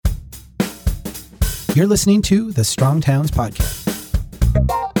You're listening to the Strong Towns Podcast.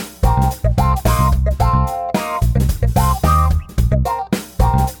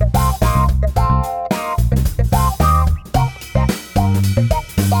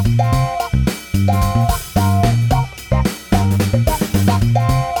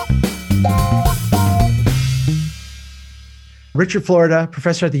 Richard Florida,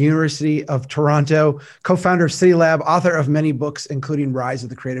 professor at the University of Toronto, co-founder of City Lab, author of many books, including Rise of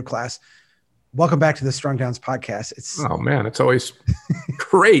the Creative Class. Welcome back to the Strong Towns Podcast. Oh man, it's always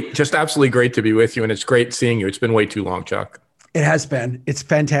great. Just absolutely great to be with you. And it's great seeing you. It's been way too long, Chuck. It has been. It's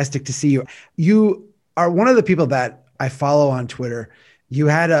fantastic to see you. You are one of the people that I follow on Twitter. You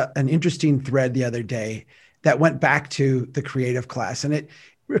had an interesting thread the other day that went back to the creative class. And it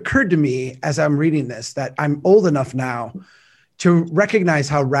occurred to me as I'm reading this that I'm old enough now to recognize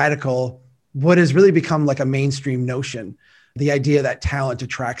how radical what has really become like a mainstream notion, the idea that talent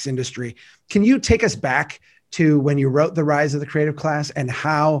attracts industry. Can you take us back to when you wrote The Rise of the Creative Class and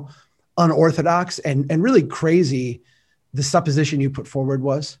how unorthodox and really crazy the supposition you put forward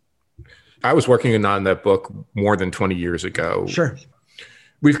was? I was working on that book more than 20 years ago. Sure.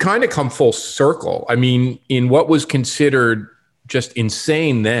 We've kind of come full circle. I mean, in what was considered just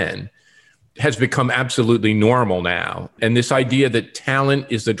insane then, has become absolutely normal now. And this idea that talent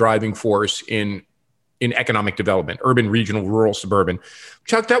is the driving force in economic development, urban, regional, rural, suburban,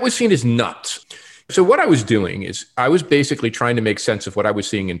 Chuck, that was seen as nuts. So what I was doing is I was basically trying to make sense of what I was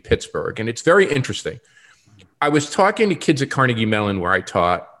seeing in Pittsburgh. And it's very interesting. I was talking to kids at Carnegie Mellon where I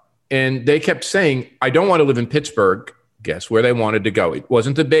taught, and they kept saying, I don't want to live in Pittsburgh. Guess where they wanted to go? It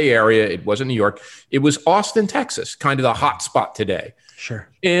wasn't the Bay Area. It wasn't New York. It was Austin, Texas, kind of the hot spot today. Sure.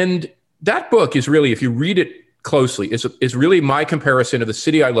 And that book is really, if you read it closely, is really my comparison of the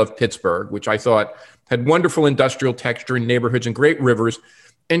city I love, Pittsburgh, which I thought had wonderful industrial texture and neighborhoods and great rivers,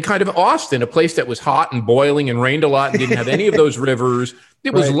 and kind of Austin, a place that was hot and boiling and rained a lot and didn't have any of those rivers.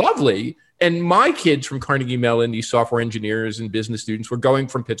 It was lovely. And my kids from Carnegie Mellon, these software engineers and business students, were going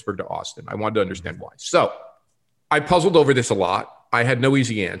from Pittsburgh to Austin. I wanted to understand why. So I puzzled over this a lot. I had no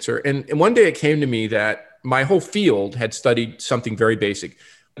easy answer. And one day it came to me that my whole field had studied something very basic.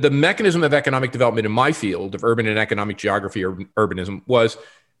 The mechanism of economic development in my field of urban and economic geography or urbanism was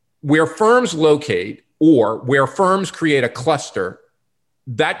where firms locate or where firms create a cluster,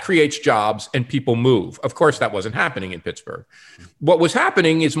 that creates jobs and people move. Of course, that wasn't happening in Pittsburgh. What was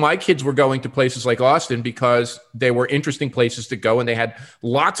happening is my kids were going to places like Austin because they were interesting places to go and they had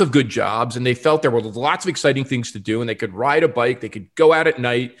lots of good jobs and they felt there were lots of exciting things to do and they could ride a bike, they could go out at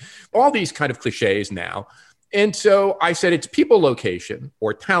night, all these kind of cliches now. And so I said, it's people location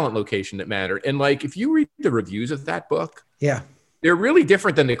or talent location that mattered. And like, if you read the reviews of that book, they're really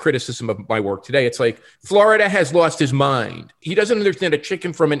different than the criticism of my work today. It's like, Florida has lost his mind. He doesn't understand a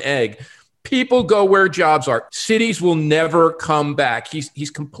chicken from an egg. People go where jobs are. Cities will never come back. He's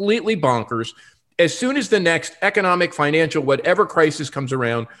completely bonkers. As soon as the next economic, financial, whatever crisis comes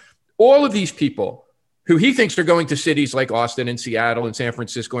around, all of these people who he thinks are going to cities like Austin and Seattle and San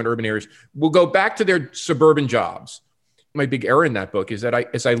Francisco and urban areas will go back to their suburban jobs. My big error in that book is that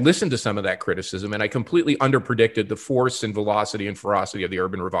as I listened to some of that criticism and I completely underpredicted the force and velocity and ferocity of the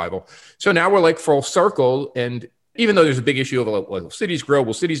urban revival. So now we're like full circle. And even though there's a big issue of will cities grow,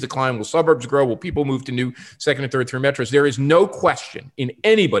 will cities decline, will suburbs grow, will people move to new second and third tier metros? There is no question in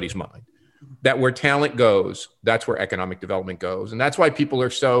anybody's mind that where talent goes, that's where economic development goes. And that's why people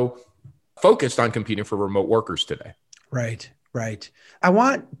are so focused on competing for remote workers today. Right. I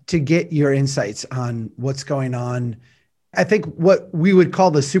want to get your insights on what's going on. I think what we would call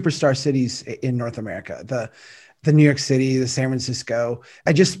the superstar cities in North America, the New York City, the San Francisco.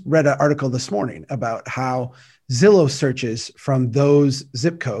 I just read an article this morning about how Zillow searches from those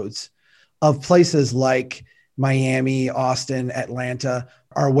zip codes of places like Miami, Austin, Atlanta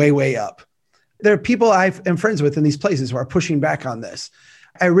are way, way up. There are people I am friends with in these places who are pushing back on this.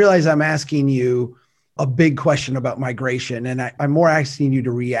 I realize I'm asking you a big question about migration, and I'm more asking you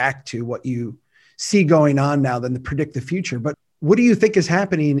to react to what you see going on now than to predict the future. But what do you think is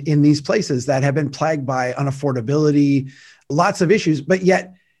happening in these places that have been plagued by unaffordability, lots of issues, but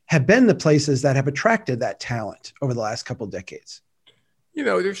yet have been the places that have attracted that talent over the last couple of decades? You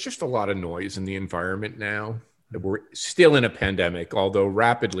know, there's just a lot of noise in the environment now. We're still in a pandemic, although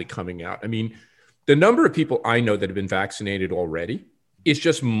rapidly coming out. I mean, the number of people I know that have been vaccinated already is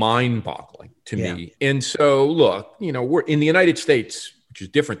just mind-boggling to me. And so, look, you know, we're in the United States, which is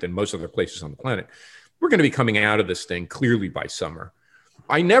different than most other places on the planet. We're going to be coming out of this thing clearly by summer.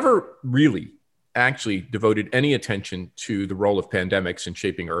 I never really actually devoted any attention to the role of pandemics in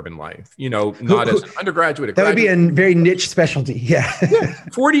shaping urban life. Not as an undergraduate. That would be a very niche specialty. Yeah.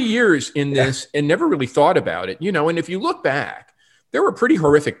 40 years in this and never really thought about it. And if you look back, there were pretty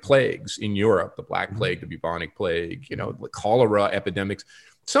horrific plagues in Europe, the Black Plague, the bubonic plague, the cholera epidemics.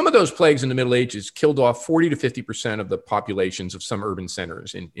 Some of those plagues in the Middle Ages killed off 40 to 50% of the populations of some urban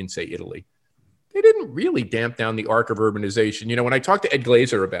centers in say, Italy. They didn't really damp down the arc of urbanization. When I talked to Ed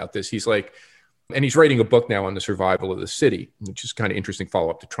Glazer about this, he's like, and he's writing a book now on the survival of the city, which is kind of interesting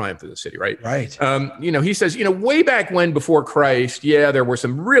follow-up to Triumph of the City, right? Right. He says, way back when, before Christ, there were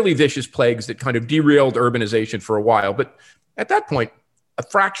some really vicious plagues that kind of derailed urbanization for a while. But at that point, a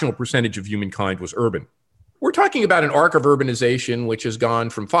fractional percentage of humankind was urban. We're talking about an arc of urbanization which has gone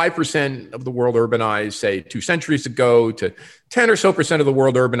from 5% of the world urbanized, say, 2 centuries ago, to 10 or so percent of the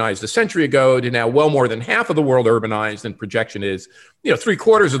world urbanized a century ago, to now well more than half of the world urbanized, and projection is,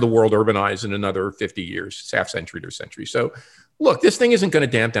 3/4 of the world urbanized in another 50 years, half century to a century. So, look, this thing isn't going to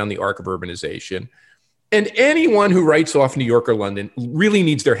damp down the arc of urbanization. And anyone who writes off New York or London really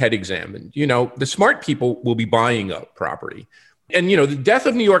needs their head examined. The smart people will be buying up property. And, the death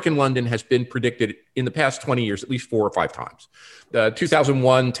of New York and London has been predicted in the past 20 years, at least 4 or 5 times. The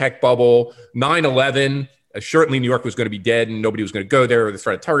 2001 tech bubble, 9/11, certainly New York was going to be dead and nobody was going to go there, or the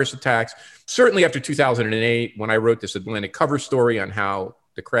threat of terrorist attacks. Certainly after 2008, when I wrote this Atlantic cover story on how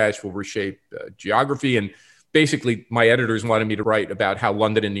the crash will reshape geography. And basically my editors wanted me to write about how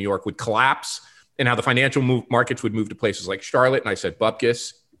London and New York would collapse and how the financial markets would move to places like Charlotte. And I said,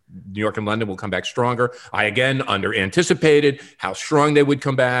 Bupkis, New York and London will come back stronger. I, again, under-anticipated how strong they would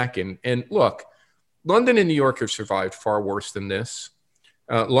come back. And look, London and New York have survived far worse than this.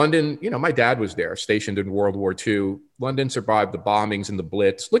 London, my dad was there, stationed in World War II. London survived the bombings and the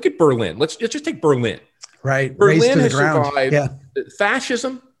Blitz. Look at Berlin. Let's just take Berlin. Right. Berlin has survived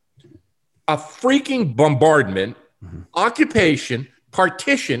fascism, a freaking bombardment, occupation,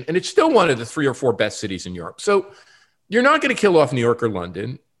 partition, and it's still one of the 3 or 4 best cities in Europe. So you're not going to kill off New York or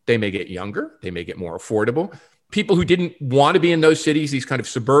London. They may get younger. They may get more affordable. People who didn't want to be in those cities, these kind of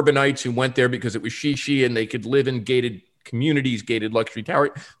suburbanites who went there because it was shishi and they could live in gated communities, gated luxury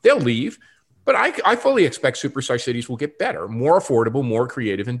tower, they'll leave. But I fully expect superstar cities will get better, more affordable, more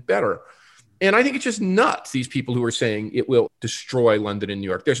creative, and better. And I think it's just nuts, these people who are saying it will destroy London and New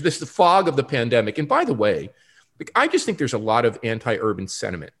York. There's the fog of the pandemic. And by the way, I just think there's a lot of anti-urban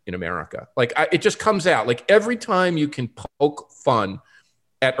sentiment in America. It just comes out. Every time you can poke fun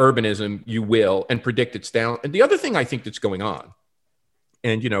at urbanism, you will, and predict it's down. And the other thing I think that's going on,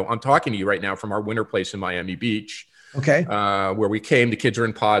 and, I'm talking to you right now from our winter place in Miami Beach, where we came. The kids are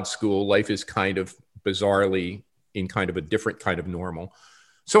in pod school. Life is kind of bizarrely in kind of a different kind of normal.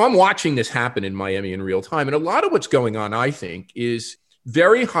 So I'm watching this happen in Miami in real time. And a lot of what's going on, I think, is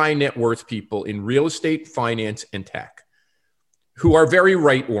very high net worth people in real estate, finance, and tech who are very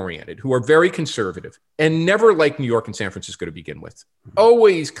right-oriented, who are very conservative, and never liked New York and San Francisco to begin with.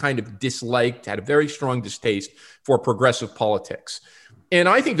 Always kind of disliked, had a very strong distaste for progressive politics. And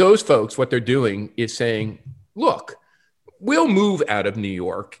I think those folks, what they're doing is saying, look, we'll move out of New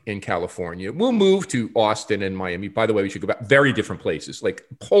York and California. We'll move to Austin and Miami. By the way, we should go back very different places, like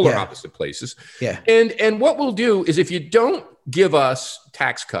polar opposite places. Yeah. And what we'll do is if you don't give us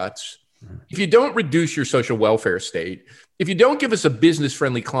tax cuts, if you don't reduce your social welfare state, if you don't give us a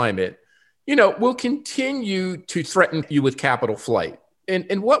business-friendly climate, we'll continue to threaten you with capital flight.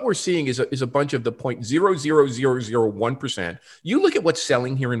 And what we're seeing is a bunch of the 0.00001%. You look at what's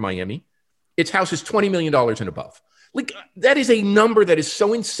selling here in Miami, it's houses $20 million and above. That is a number that is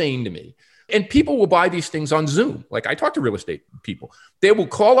so insane to me. And people will buy these things on Zoom. I talk to real estate people. They will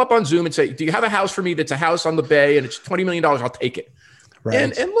call up on Zoom and say, do you have a house for me that's a house on the bay and it's $20 million? I'll take it.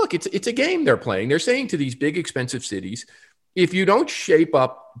 Right. And look, it's a game they're playing. They're saying to these big, expensive cities, if you don't shape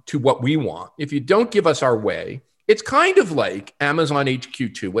up to what we want, if you don't give us our way, it's kind of like Amazon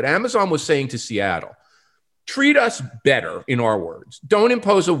HQ2, what Amazon was saying to Seattle. Treat us better, in our words. Don't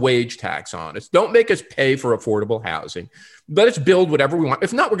impose a wage tax on us. Don't make us pay for affordable housing. Let us build whatever we want.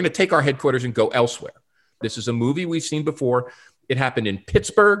 If not, we're going to take our headquarters and go elsewhere. This is a movie we've seen before. It happened in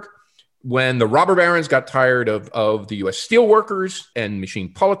Pittsburgh when the robber barons got tired of the U.S. steelworkers and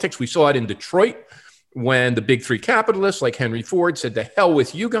machine politics. We saw it in Detroit when the big 3 capitalists like Henry Ford said, to hell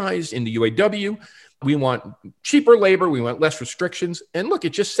with you guys in the UAW. We want cheaper labor. We want less restrictions. And look,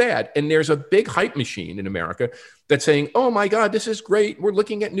 it's just sad. And there's a big hype machine in America that's saying, oh my God, this is great. We're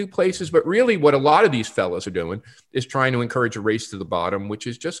looking at new places. But really what a lot of these fellows are doing is trying to encourage a race to the bottom, which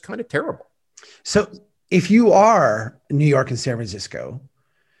is just kind of terrible. So if you are New York and San Francisco,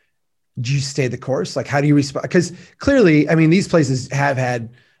 do you stay the course? How do you respond? Because clearly, these places have had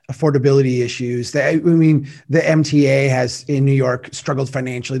affordability issues. I mean, the MTA has in New York struggled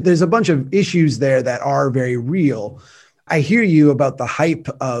financially. There's a bunch of issues there that are very real. I hear you about the hype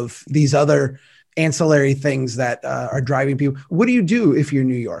of these other ancillary things that are driving people. What do you do if you're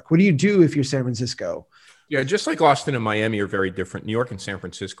New York? What do you do if you're San Francisco? Yeah, just like Austin and Miami are very different, New York and San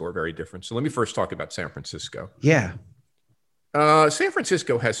Francisco are very different. So let me first talk about San Francisco. Yeah. San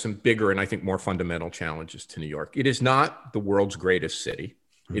Francisco has some bigger and I think more fundamental challenges to New York. It is not the world's greatest city.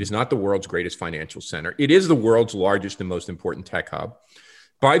 It is not the world's greatest financial center. It is the world's largest and most important tech hub.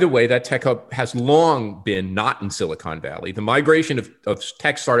 By the way, that tech hub has long been not in Silicon Valley. The migration of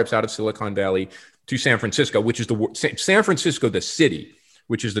tech startups out of Silicon Valley to San Francisco, which is San Francisco, the city,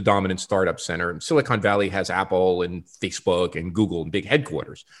 which is the dominant startup center. Silicon Valley has Apple and Facebook and Google and big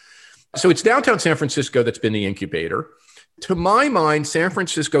headquarters. So it's downtown San Francisco that's been the incubator. To my mind, San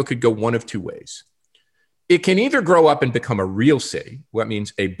Francisco could go one of two ways. It can either grow up and become a real city, what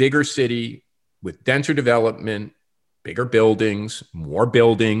means a bigger city with denser development, bigger buildings, more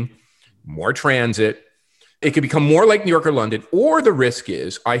building, more transit. It could become more like New York or London, or the risk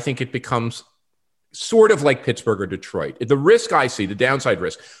is, I think it becomes sort of like Pittsburgh or Detroit. The risk I see, the downside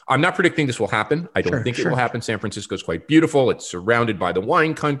risk, I'm not predicting this will happen. I don't think it will happen. San Francisco is quite beautiful. It's surrounded by the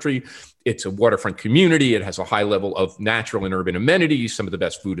wine country. It's a waterfront community. It has a high level of natural and urban amenities, some of the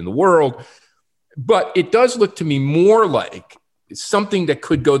best food in the world. But it does look to me more like something that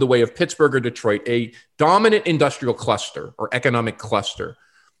could go the way of Pittsburgh or Detroit, a dominant industrial cluster or economic cluster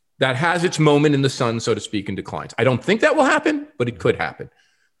that has its moment in the sun, so to speak, and declines. I don't think that will happen, but it could happen.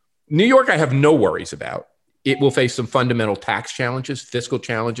 New York, I have no worries about. It will face some fundamental tax challenges, fiscal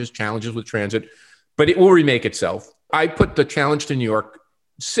challenges, challenges with transit, but it will remake itself. I put the challenge to New York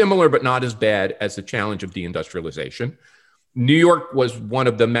similar, but not as bad as the challenge of deindustrialization. New York was one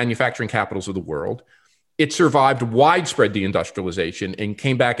of the manufacturing capitals of the world. It survived widespread deindustrialization and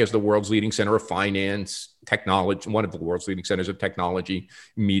came back as the world's leading center of finance, technology, one of the world's leading centers of technology,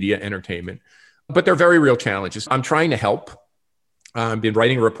 media, entertainment. But they're very real challenges. I'm trying to help. I've been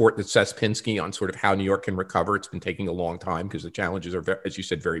writing a report that says Pinsky on sort of how New York can recover. It's been taking a long time because the challenges are, as you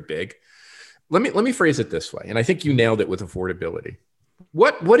said, very big. Let me phrase it this way, and I think you nailed it with affordability.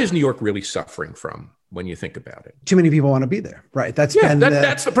 What is New York really suffering from when you think about it? Too many people want to be there, right? That's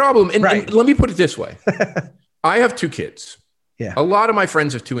the problem. And let me put it this way. I have 2 kids. Yeah. A lot of my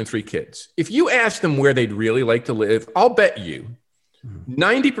friends have 2 and 3 kids. If you ask them where they'd really like to live, I'll bet you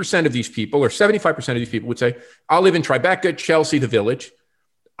 90% of these people or 75% of these people would say, I'll live in Tribeca, Chelsea, the Village.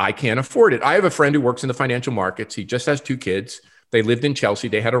 I can't afford it. I have a friend who works in the financial markets. He just has 2 kids. They lived in Chelsea.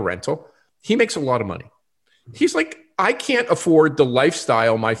 They had a rental. He makes a lot of money. He's like, I can't afford the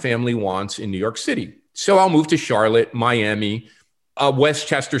lifestyle my family wants in New York City. So I'll move to Charlotte, Miami, a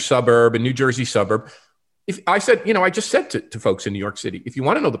Westchester suburb, a New Jersey suburb. If I said, I just said to folks in New York City, if you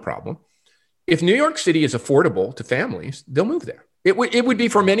want to know the problem, if New York City is affordable to families, they'll move there. It would be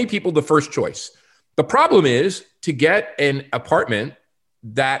for many people the first choice. The problem is to get an apartment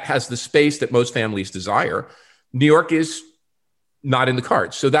that has the space that most families desire. New York is not in the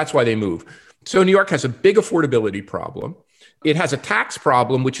cards. So that's why they move. So New York has a big affordability problem. It has a tax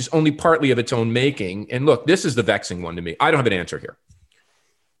problem, which is only partly of its own making. And look, this is the vexing one to me. I don't have an answer here.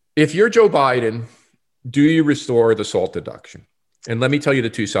 If you're Joe Biden, do you restore the SALT deduction? And let me tell you the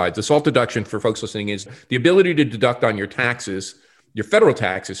 2 sides. The SALT deduction, for folks listening, is the ability to deduct on your taxes, your federal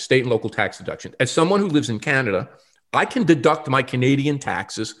taxes, state and local tax deduction. As someone who lives in Canada, I can deduct my Canadian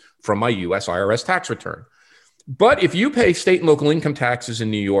taxes from my US IRS tax return. But if you pay state and local income taxes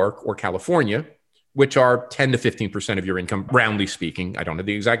in New York or California, which are 10 to 15% of your income, roundly speaking, I don't have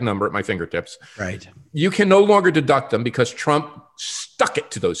the exact number at my fingertips. Right. You can no longer deduct them because Trump stuck it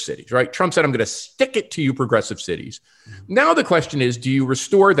to those cities, right? Trump said, I'm going to stick it to you progressive cities. Mm-hmm. Now the question is, do you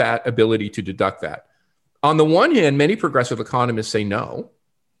restore that ability to deduct that? On the one hand, many progressive economists say no.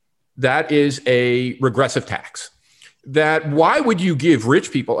 That is a regressive tax. That why would you give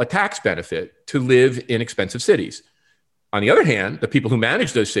rich people a tax benefit to live in expensive cities? On the other hand, the people who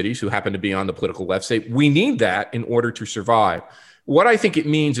manage those cities, who happen to be on the political left, say we need that in order to survive. What I think it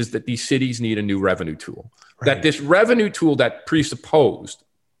means is that these cities need a new revenue tool. Right. That this revenue tool that presupposed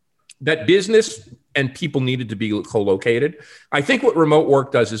that business and people needed to be co-located. I think what remote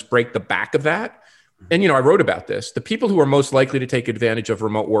work does is break the back of that. And, I wrote about this. The people who are most likely to take advantage of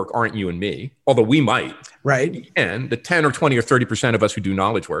remote work aren't you and me, although we might. Right. And the 10 or 20 or 30% of us who do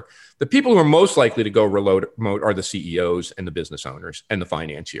knowledge work, the people who are most likely to go remote are the CEOs and the business owners and the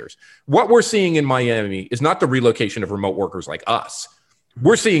financiers. What we're seeing in Miami is not the relocation of remote workers like us.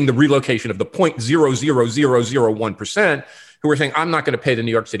 We're seeing the relocation of the 0.00001% who are saying, I'm not going to pay the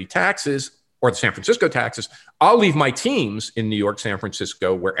New York City taxes. or the San Francisco taxes. I'll leave my teams in New York, San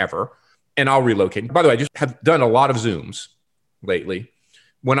Francisco, wherever, and I'll relocate. By the way, I just have done a lot of Zooms lately.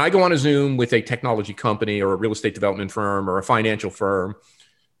 When I go on a Zoom with a technology company or a real estate development firm or a financial firm,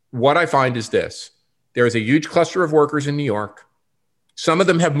 what I find is this. There is a huge cluster of workers in New York. Some of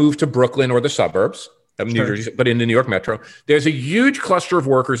them have moved to Brooklyn or the suburbs of New Jersey, but in the New York metro. There's a huge cluster of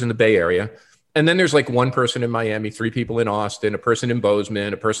workers in the Bay Area. And then there's like one person in Miami, 3 people in Austin, a person in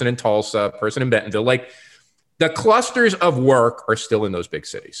Bozeman, a person in Tulsa, a person in Bentonville. Like the clusters of work are still in those big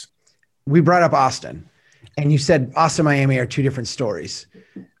cities. We brought up Austin, and you said Austin, Miami are 2 different stories.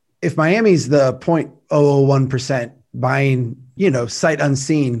 If Miami's the 0.001% buying, sight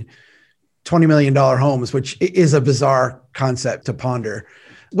unseen, $20 million homes, which is a bizarre concept to ponder.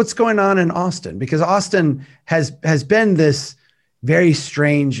 What's going on in Austin? Because Austin has been this very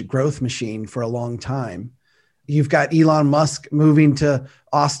strange growth machine for a long time. You've got Elon Musk moving to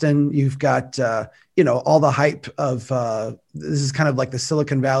Austin. You've got, all the hype of this is kind of like the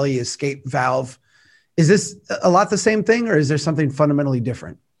Silicon Valley escape valve. Is this a lot the same thing, or is there something fundamentally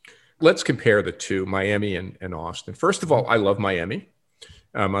different? Let's compare the two, Miami and Austin. First of all, I love Miami.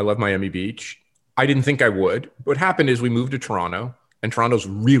 I love Miami Beach. I didn't think I would. What happened is we moved to Toronto, and Toronto's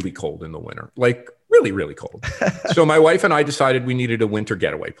really cold in the winter, like really, really cold. So my wife and I decided we needed a winter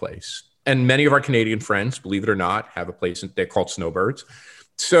getaway place. And many of our Canadian friends, believe it or not, have a place they're called Snowbirds.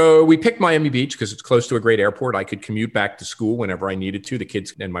 So we picked Miami Beach because it's close to a great airport. I could commute back to school whenever I needed to. The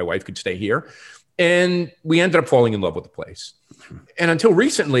kids and my wife could stay here. And we ended up falling in love with the place. And until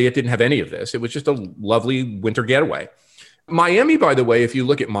recently, it didn't have any of this. It was just a lovely winter getaway. Miami, by the way, if you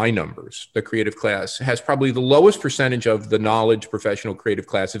look at my numbers, the creative class has probably the lowest percentage of the knowledge professional creative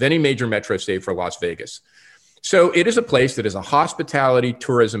class of any major metro save for Las Vegas. So it is a place that is a hospitality,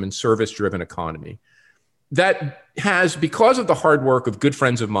 tourism, and service-driven economy that has, because of the hard work of good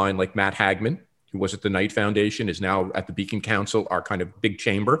friends of mine like Matt Hagman, who was at the Knight Foundation, is now at the Beacon Council, our kind of big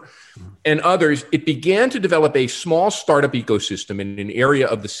chamber, and others, it began to develop a small startup ecosystem in an area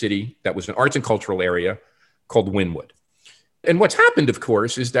of the city that was an arts and cultural area called Wynwood. And what's happened, of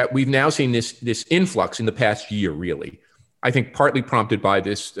course, is that we've now seen this influx in the past year, really. I think partly prompted by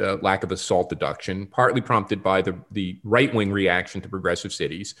this lack of a SALT deduction, partly prompted by the right-wing reaction to progressive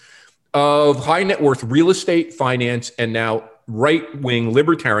cities, of high net worth real estate, finance, and now right-wing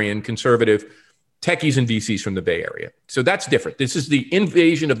libertarian conservative techies and VCs from the Bay Area. So that's different. This is the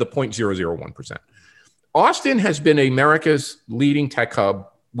invasion of the 0.001%. Austin has been America's leading tech hub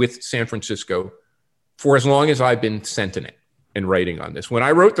with San Francisco for as long as I've been sent in it and writing on this. When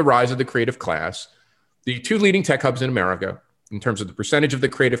I wrote The Rise of the Creative Class, the 2 leading tech hubs in America, in terms of the percentage of the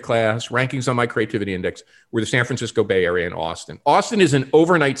creative class, rankings on my creativity index, were the San Francisco Bay Area and Austin. Austin is an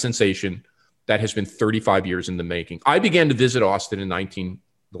overnight sensation that has been 35 years in the making. I began to visit Austin in the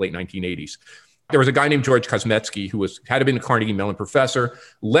late 1980s. There was a guy named George Kosmetsky who had been a Carnegie Mellon professor,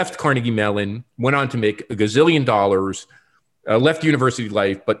 left Carnegie Mellon, went on to make $1 gazillion, left university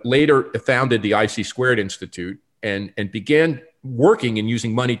life, but later founded the IC Squared Institute and began working and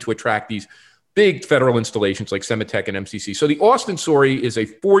using money to attract these big federal installations like Sematech and MCC. So the Austin story is a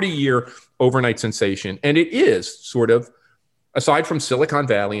 40-year overnight sensation. And it is sort of, aside from Silicon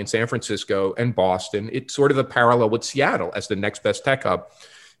Valley and San Francisco and Boston, it's sort of a parallel with Seattle as the next best tech hub.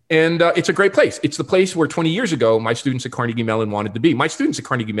 And it's a great place. It's the place where 20 years ago, my students at Carnegie Mellon wanted to be. My students at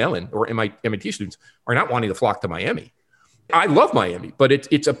Carnegie Mellon, or MIT students, are not wanting to flock to Miami. I love Miami, but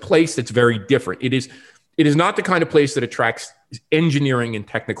it's a place that's very different. It is not the kind of place that attracts engineering and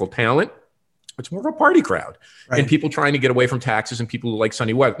technical talent. It's more of a party crowd, right? And people trying to get away from taxes and people who like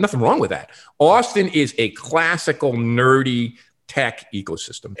sunny weather. Nothing wrong with that. Austin is a classical, nerdy tech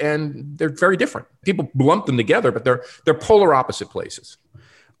ecosystem, and they're very different. People lump them together, but they're polar opposite places.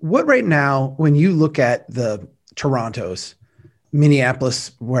 What right now, when you look at the Torontos,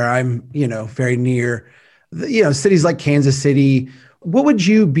 Minneapolis, where I'm, very near, cities like Kansas City, what would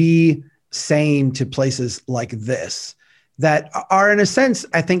you be saying to places like this that are, in a sense,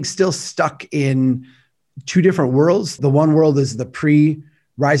 I think, still stuck in 2 different worlds? The one world is the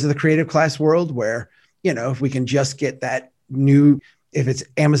pre-rise of the creative class world, where, if we can just get that new, if it's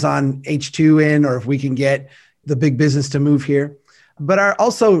Amazon H2 in, or if we can get the big business to move here, but are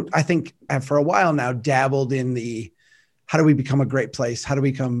also, I think, have for a while now dabbled in the, how do we become a great place? How do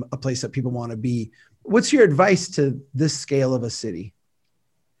we become a place that people want to be? What's your advice to this scale of a city?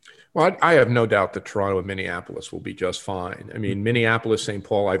 Well, I have no doubt that Toronto and Minneapolis will be just fine. I mean, Minneapolis, St.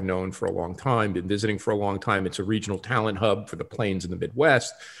 Paul, I've known for a long time, been visiting for a long time. It's a regional talent hub for the plains and the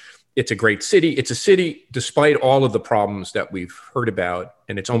Midwest. It's a great city. It's a city, despite all of the problems that we've heard about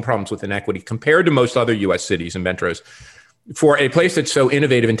and its own problems with inequity, compared to most other U.S. cities and metros, For a place that's so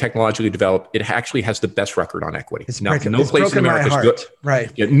innovative and technologically developed, it actually has the best record on equity. It's now, breaking, no it's place in broken my America is heart. good.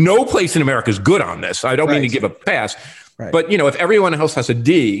 Right. Yeah, no place in America is good on this. I don't mean to Right. give a pass, Right. but if everyone else has a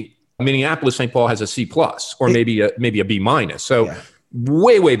D, Minneapolis, St. Paul has a C plus, or maybe a B minus. So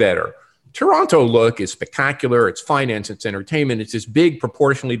way, way better. Toronto, look, is spectacular. It's finance, it's entertainment. It's as big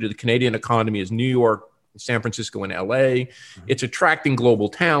proportionally to the Canadian economy as New York, San Francisco, and LA. It's attracting global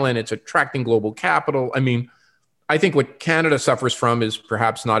talent. It's attracting global capital. I mean, I think what Canada suffers from is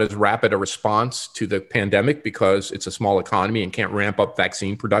perhaps not as rapid a response to the pandemic because it's a small economy and can't ramp up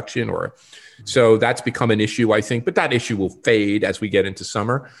vaccine production, so that's become an issue, I think, but that issue will fade as we get into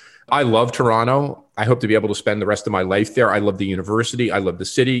summer. I love Toronto. I hope to be able to spend the rest of my life there. I love the university. I love the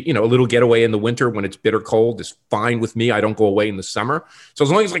city. A little getaway in the winter when it's bitter cold is fine with me. I don't go away in the summer. So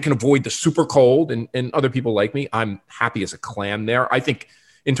as long as I can avoid the super cold and other people like me, I'm happy as a clam there. I think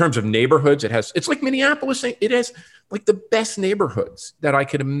in terms of neighborhoods, it's like Minneapolis. It has like the best neighborhoods that I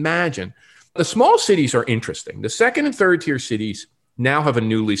could imagine. The small cities are interesting. The second and third tier cities now have a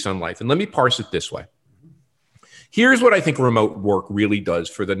new lease on life. And let me parse it this way. Here's what I think remote work really does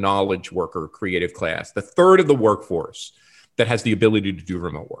for the knowledge worker creative class, the third of the workforce that has the ability to do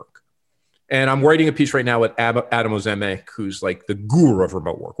remote work. And I'm writing a piece right now with Adam Ozemek, who's like the guru of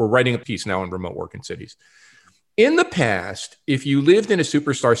remote work. We're writing a piece now on remote work in cities. In the past, if you lived in a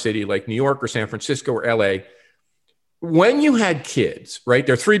superstar city like New York or San Francisco or LA, when you had kids, right,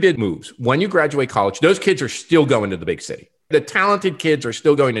 there are three big moves. When you graduate college, those kids are still going to the big city. The talented kids are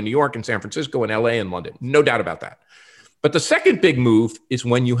still going to New York and San Francisco and LA and London. No doubt about that. But the second big move is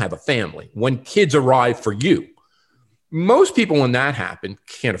when you have a family, when kids arrive for you. Most people, when that happens,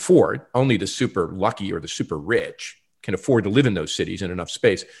 can't afford. Only the super lucky or the super rich can afford to live in those cities in enough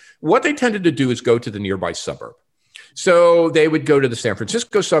space. What they tended to do is go to the nearby suburb. So they would go to the San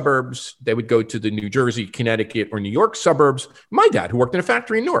Francisco suburbs. They would go to the New Jersey, Connecticut, or New York suburbs. My dad, who worked in a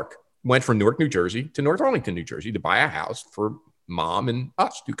factory in Newark, went from Newark, New Jersey to North Arlington, New Jersey to buy a house for mom and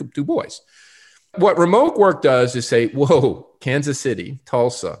us, two boys. What remote work does is say, whoa, Kansas City,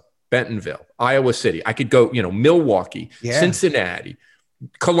 Tulsa, Bentonville, Iowa City. I could go, Milwaukee, Cincinnati,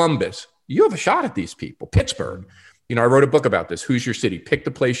 Columbus. You have a shot at these people. Pittsburgh. I wrote a book about this. Who's your city? Pick the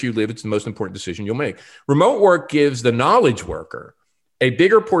place you live. It's the most important decision you'll make. Remote work gives the knowledge worker a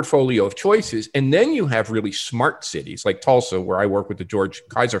bigger portfolio of choices. And then you have really smart cities like Tulsa, where I work with the George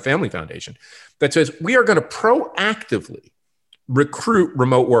Kaiser Family Foundation, that says we are going to proactively recruit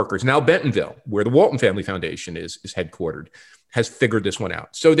remote workers. Now, Bentonville, where the Walton Family Foundation is headquartered, has figured this one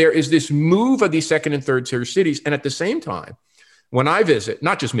out. So there is this move of these second and third tier cities. And at the same time, when I visit,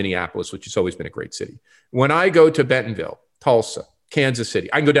 not just Minneapolis, which has always been a great city, when I go to Bentonville, Tulsa, Kansas City,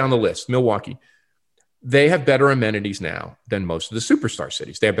 I can go down the list, Milwaukee, they have better amenities now than most of the superstar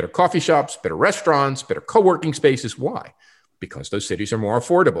cities. They have better coffee shops, better restaurants, better co-working spaces. Why? Because those cities are more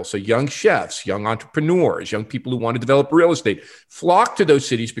affordable. So young chefs, young entrepreneurs, young people who want to develop real estate flock to those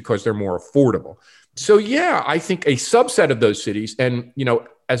cities because they're more affordable. So yeah, I think a subset of those cities, and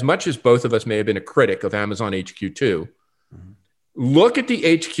as much as both of us may have been a critic of Amazon HQ2, look at the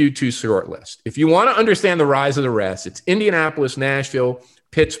HQ2 short list. If you want to understand the rise of the rest, it's Indianapolis, Nashville,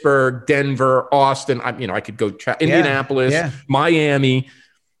 Pittsburgh, Denver, Austin. I could go Indianapolis, Miami.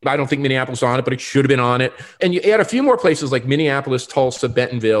 I don't think Minneapolis is on it, but it should have been on it. And you add a few more places like Minneapolis, Tulsa,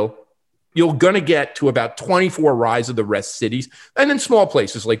 Bentonville, you're going to get to about 24 rise of the rest cities. And then small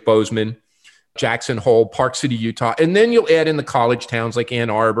places like Bozeman, Jackson Hole, Park City, Utah. And then you'll add in the college towns like Ann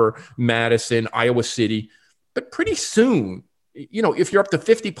Arbor, Madison, Iowa City. But pretty soon, if you're up to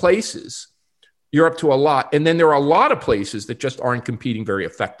 50 places, you're up to a lot. And then there are a lot of places that just aren't competing very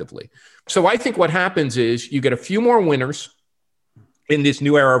effectively. So I think what happens is you get a few more winners in this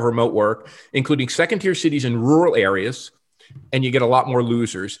new era of remote work, including second tier cities in rural areas, and you get a lot more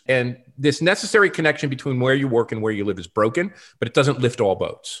losers. And this necessary connection between where you work and where you live is broken, but it doesn't lift all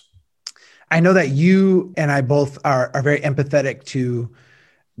boats. I know that you and I both are very empathetic to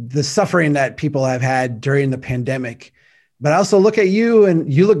the suffering that people have had during the pandemic. But I also look at you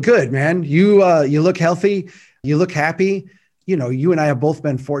and you look good, man. You look healthy. You look happy. You and I have both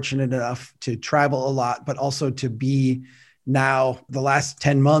been fortunate enough to travel a lot, but also to be now the last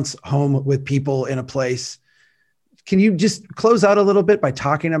 10 months home with people in a place. Can you just close out a little bit by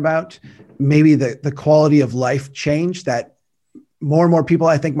talking about maybe the quality of life change that more and more people,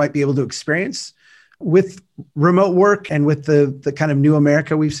 I think, might be able to experience with remote work and with the kind of new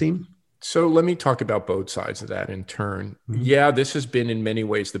America we've seen? So let me talk about both sides of that in turn. Mm-hmm. Yeah, this has been in many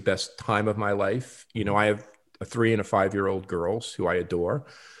ways the best time of my life. I have a 3 and a 5-year-old girls who I adore.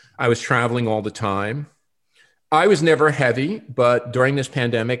 I was traveling all the time. I was never heavy, but during this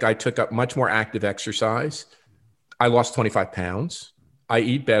pandemic, I took up much more active exercise. I lost 25 pounds. I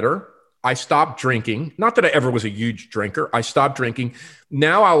eat better. I stopped drinking. Not that I ever was a huge drinker. I stopped drinking.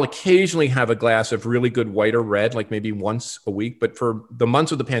 Now I'll occasionally have a glass of really good white or red, like maybe once a week. But for the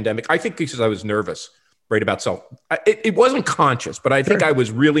months of the pandemic, I think because I was nervous, right, about it wasn't conscious, but I think I was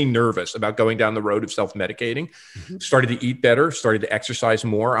really nervous about going down the road of self-medicating. Started to eat better, started to exercise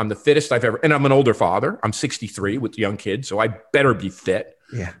more. I'm the fittest I've ever, and I'm an older father. I'm 63 with young kids, so I better be fit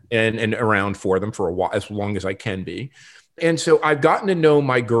and around for them for a while, as long as I can be. And so I've gotten to know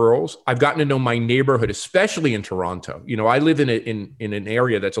my girls. I've gotten to know my neighborhood, especially in Toronto. You know, I live in an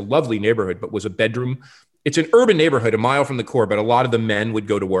area that's a lovely neighborhood, but was a bedroom. It's an urban neighborhood, a mile from the core, but a lot of the men would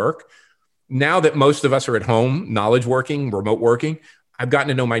go to work. Now that most of us are at home, knowledge working, remote working, I've gotten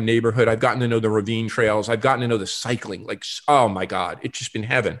to know my neighborhood. I've gotten to know the ravine trails. I've gotten to know the cycling. Like, oh my God, it's just been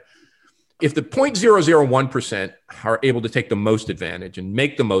heaven. If the 0.001% are able to take the most advantage and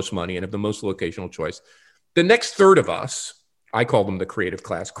make the most money and have the most locational choice, the next third of us, I call them the creative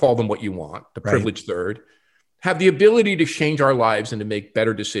class, call them what you want, the privileged third, have the ability to change our lives and to make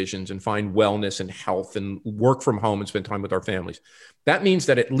better decisions and find wellness and health and work from home and spend time with our families. That means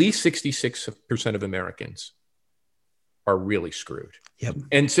that at least 66% of Americans are really screwed. Yep.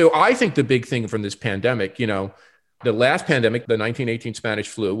 And so I think the big thing from this pandemic, you know, the last pandemic, the 1918 Spanish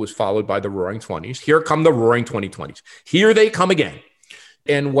flu, was followed by the Roaring 20s. Here come the Roaring 2020s. Here they come again.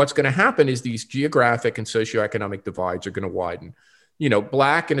 And what's going to happen is these geographic and socioeconomic divides are going to widen. You know,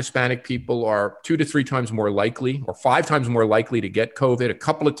 Black and Hispanic people are 2 to 3 times more likely, or 5 times more likely to get COVID, a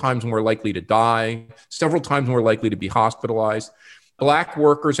couple of times more likely to die, several times more likely to be hospitalized. Black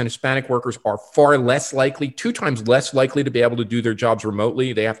workers and Hispanic workers are far less likely, 2 times less likely to be able to do their jobs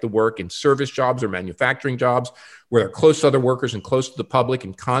remotely. They have to work in service jobs or manufacturing jobs where they're close to other workers and close to the public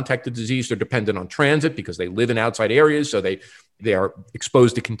and contact the disease. They're dependent on transit because they live in outside areas, so they are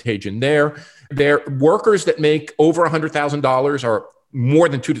exposed to contagion there. They're workers that make over $100,000 are more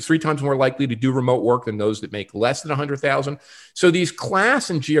than 2 to 3 times more likely to do remote work than those that make less than $100,000. So these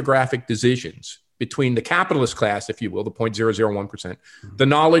class and geographic decisions between the capitalist class, if you will, the 0.001%, the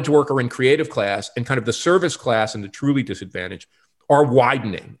knowledge worker and creative class, and kind of the service class and the truly disadvantaged are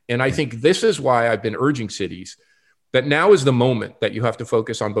widening. And I think this is why I've been urging cities that now is the moment that you have to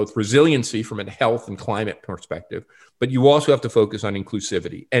focus on both resiliency from a health and climate perspective, but you also have to focus on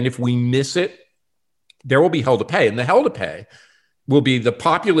inclusivity. And if we miss it, there will be hell to pay. And the hell to pay will be the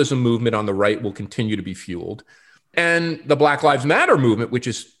populism movement on the right will continue to be fueled. And the Black Lives Matter movement, which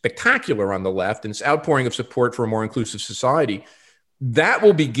is spectacular on the left, and its outpouring of support for a more inclusive society, that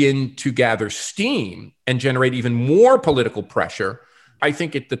will begin to gather steam and generate even more political pressure. I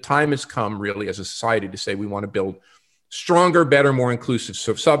think the time has come really as a society to say we want to build stronger, better, more inclusive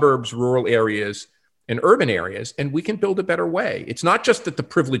suburbs, rural areas, and urban areas, and we can build a better way. It's not just that the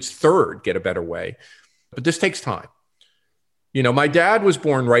privileged third get a better way, but this takes time. You know, my dad was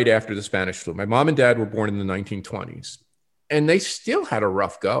born right after the Spanish flu. My mom and dad were born in the 1920s, and they still had a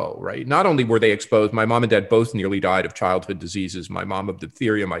rough go, right? Not only were they exposed, my mom and dad both nearly died of childhood diseases, my mom of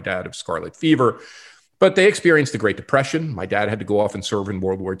diphtheria, my dad of scarlet fever, but they experienced the Great Depression. My dad had to go off and serve in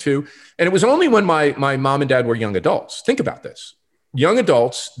World War II. And it was only when my mom and dad were young adults, think about this, young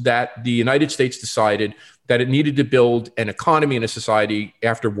adults, that the United States decided that it needed to build an economy and a society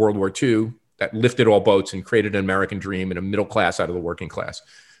after World War II that lifted all boats and created an American dream and a middle class out of the working class.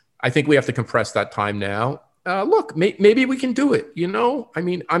 I think we have to compress that time now. Look, maybe we can do it. You know, I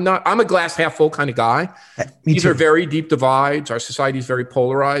mean, I'm a glass half full kind of guy. These are very deep divides. Our society is very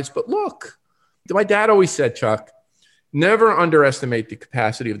polarized, but look, my dad always said, Chuck, never underestimate the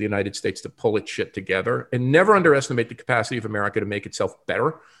capacity of the United States to pull its shit together, and never underestimate the capacity of America to make itself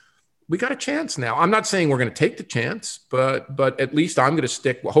better. We got a chance now. I'm not saying we're going to take the chance, but at least I'm going to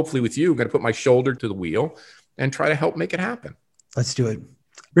stick, hopefully with you, I'm going to put my shoulder to the wheel and try to help make it happen. Let's do it.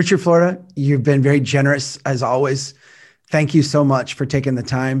 Richard Florida, you've been very generous as always. Thank you so much for taking the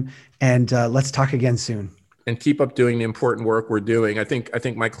time, and let's talk again soon. And keep up doing the important work we're doing. I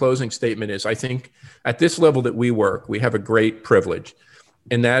think my closing statement is, I think at this level that we work, we have a great privilege.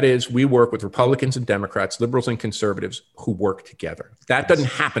 And that is, we work with Republicans and Democrats, liberals and conservatives who work together. That doesn't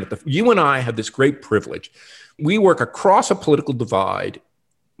happen. You and I have this great privilege. We work across a political divide.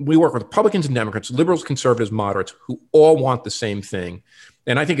 We work with Republicans and Democrats, liberals, conservatives, moderates, who all want the same thing.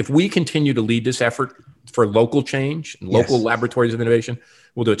 And I think if we continue to lead this effort for local change and local laboratories of innovation,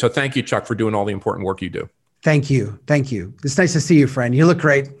 we'll do it. So thank you, Chuck, for doing all the important work you do. Thank you. Thank you. It's nice to see you, friend. You look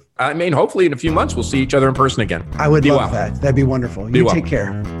great. I mean, hopefully in a few months, we'll see each other in person again. I would love that. That'd be wonderful. You take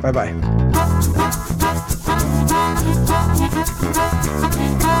care. Bye-bye.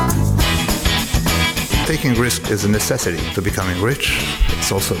 Taking risk is a necessity to becoming rich.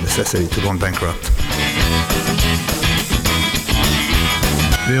 It's also a necessity to go bankrupt.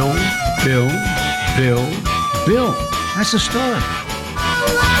 Bill, Bill, Bill, Bill. That's the story.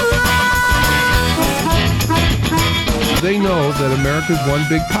 They know that America's one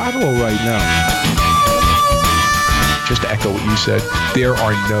big pothole right now. Just to echo what you said, there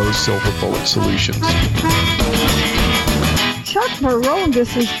are no silver bullet solutions. Chuck Marohn,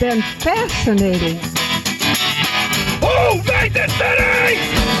 this has been fascinating. Who made the city?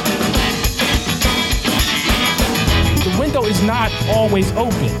 The window is not always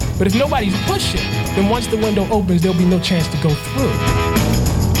open, but if nobody's pushing, then once the window opens, there'll be no chance to go through.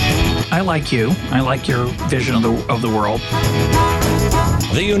 I like you. I like your vision of the world.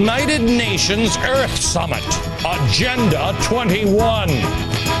 The United Nations Earth Summit, Agenda 21.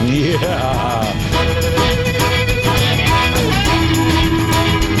 Yeah.